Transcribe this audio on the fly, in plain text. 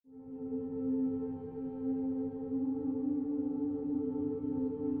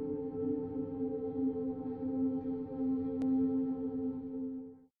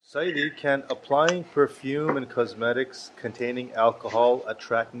Sayyidi, can applying perfume and cosmetics containing alcohol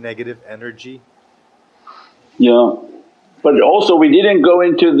attract negative energy? Yeah, but also we didn't go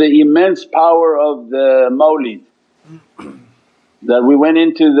into the immense power of the mawlid, that we went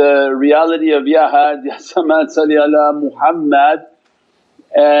into the reality of Ya Had Ya Samad Salli ala Muhammad,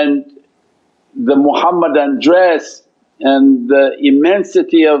 and the Muhammadan dress and the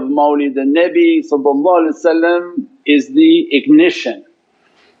immensity of Mawlid al-Nabi is the ignition.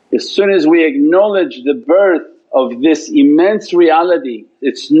 As soon as we acknowledge the birth of this immense reality,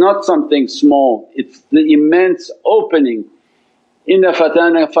 it's not something small, it's the immense opening. Inna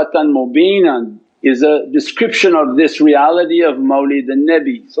fatana fatan mubinan is a description of this reality of Mawlid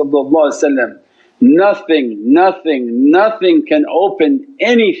al-Nabi. Nothing can open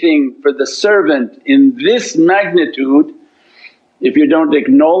anything for the servant in this magnitude if you don't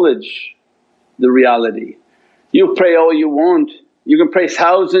acknowledge the reality. You pray all you want, you can pray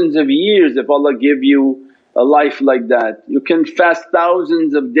thousands of years if Allah give you a life like that. You can fast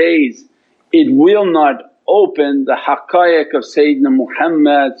thousands of days, it will not open the haqqaiq of Sayyidina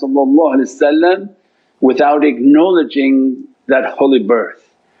Muhammad without acknowledging that holy birth.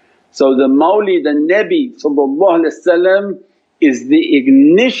 So the Mawlid al-Nabi is the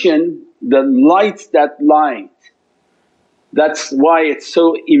ignition that lights that light. That's why it's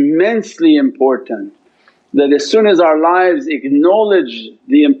so immensely important that as soon as our lives acknowledge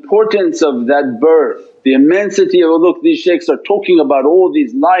the importance of that birth, the immensity of, look, these shaykhs are talking about all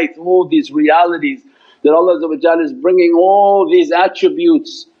these lights, all these realities, that Allah is bringing all these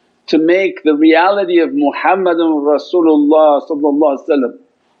attributes to make the reality of Muhammadun Rasulullah.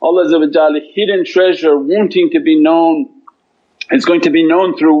 Allah hidden treasure wanting to be known is going to be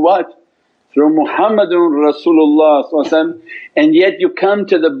known through what? Through Muhammadun Rasulullah, and yet you come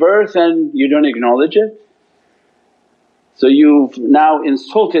to the birth and you don't acknowledge it. So you've now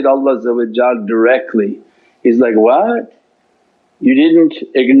insulted Allah directly. He's like, what? You didn't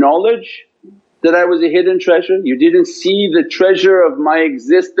acknowledge that I was a hidden treasure? You didn't see the treasure of my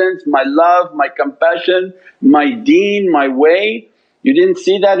existence, my love, my compassion, my deen, my way? You didn't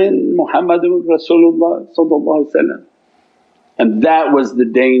see that in Muhammadun Rasulullah. And that was the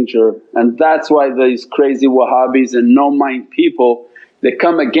danger, and that's why these crazy Wahhabis and no mind people, they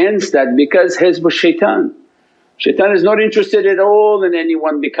come against that because Hizb shaitan. Shaitan is not interested at all in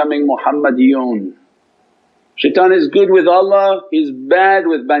anyone becoming Muhammadiyun. Shaitan is good with Allah, he's bad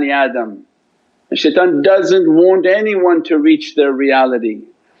with Bani Adam. And shaitan doesn't want anyone to reach their reality.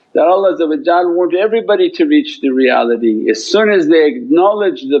 That Allah wants everybody to reach the reality. As soon as they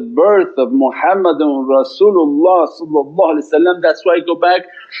acknowledge the birth of Muhammadun Rasulullah, that's why go back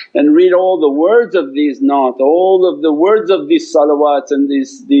and read all the words of these naat, all of the words of these salawats and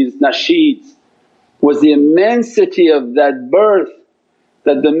these nasheeds, was the immensity of that birth,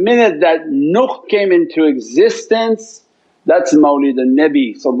 that the minute that Nuh came into existence, that's Mawlid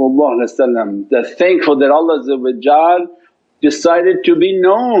al-Nabi. They're thankful that Allah decided to be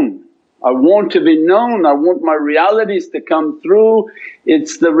known. I want to be known, I want my realities to come through.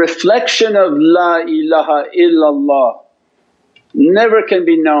 It's the reflection of La ilaha illallah, never can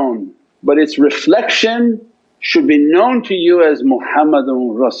be known, but its reflection should be known to you as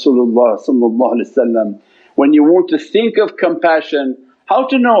Muhammadun Rasulullah. When you want to think of compassion, how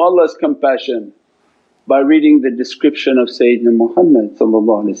to know Allah's compassion? By reading the description of Sayyidina Muhammad.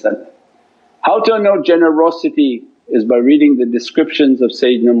 How to know generosity is by reading the descriptions of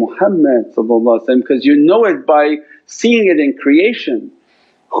Sayyidina Muhammad, because you know it by seeing it in creation.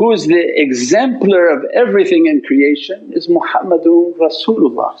 Who's the exemplar of everything in creation is Muhammadun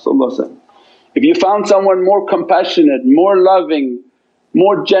Rasulullah. If you found someone more compassionate, more loving,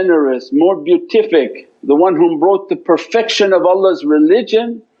 more generous, more beatific, the one whom brought the perfection of Allah's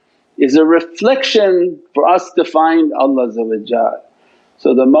religion is a reflection for us to find Allah.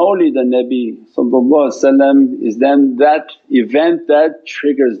 So the Mawlid al-Nabi is then that event that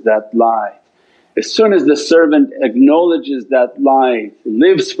triggers that light. As soon as the servant acknowledges that light,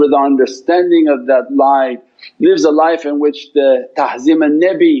 lives for the understanding of that light, lives a life in which the ta'zeem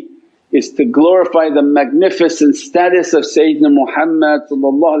al-Nabi is to glorify the magnificent status of Sayyidina Muhammad,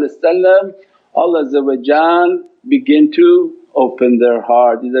 Allah begin to open their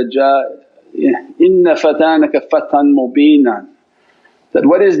heart. Inna fatanaka fatan mubinan. That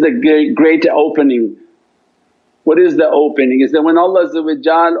what is the great opening? What is the opening? Is that when Allah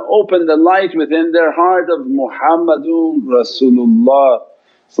opened the light within their heart of Muhammadun Rasulullah,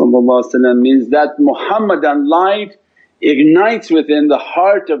 means that Muhammadan light ignites within the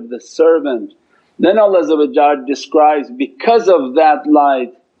heart of the servant. Then Allah describes, because of that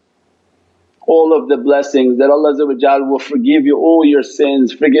light all of the blessings, that Allah will forgive you all your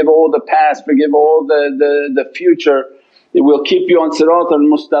sins, forgive all the past, forgive all the future. It will keep you on Sirat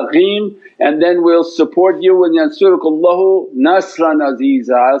al-Mustaqeem, and then we'll support you when yansurukallahu nasran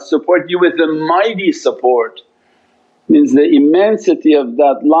aziza. I'll support you with a mighty support. Means the immensity of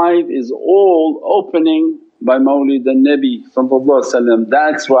that light is all opening by Mawlid al-Nabi.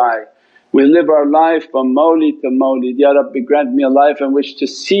 That's why we live our life from Mawlid to Mawlid. Ya Rabbi, grant me a life in which to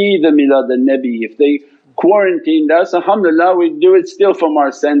see the Milad al-Nabi. If they quarantined us, alhamdulillah, we do it still from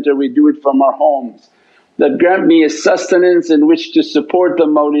our center, we do it from our homes. That grant me a sustenance in which to support the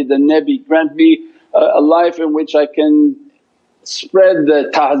Mawlid al-Nabi, grant me a life in which I can spread the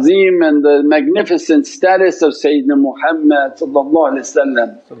ta'zeem and the magnificent status of Sayyidina Muhammad.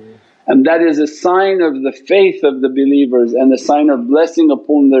 And that is a sign of the faith of the believers and a sign of blessing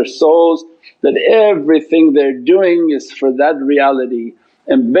upon their souls, that everything they're doing is for that reality.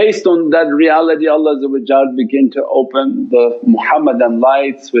 And based on that reality Allah begin to open the Muhammadan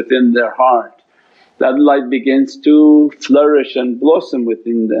lights within their heart. That light begins to flourish and blossom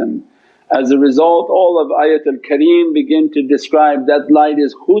within them. As a result, all of Ayatul Kareem begin to describe that light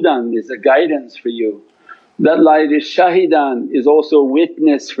is hudan, is a guidance for you. That light is shahidan, is also a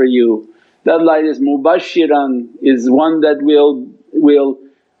witness for you. That light is mubashiran, is one that will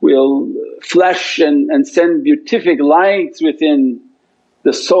flash and send beatific lights within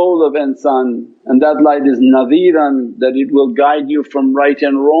the soul of insan. And that light is nadhiran, that it will guide you from right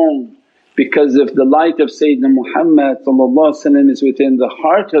and wrong. Because if the light of Sayyidina Muhammad is within the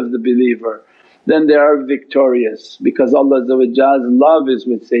heart of the believer, then they are victorious, because Allah's love is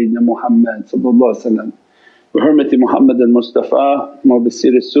with Sayyidina Muhammad. Bi hurmati Muhammad al-Mustafa wa bi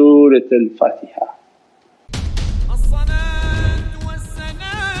sirri Surat al-Fatiha.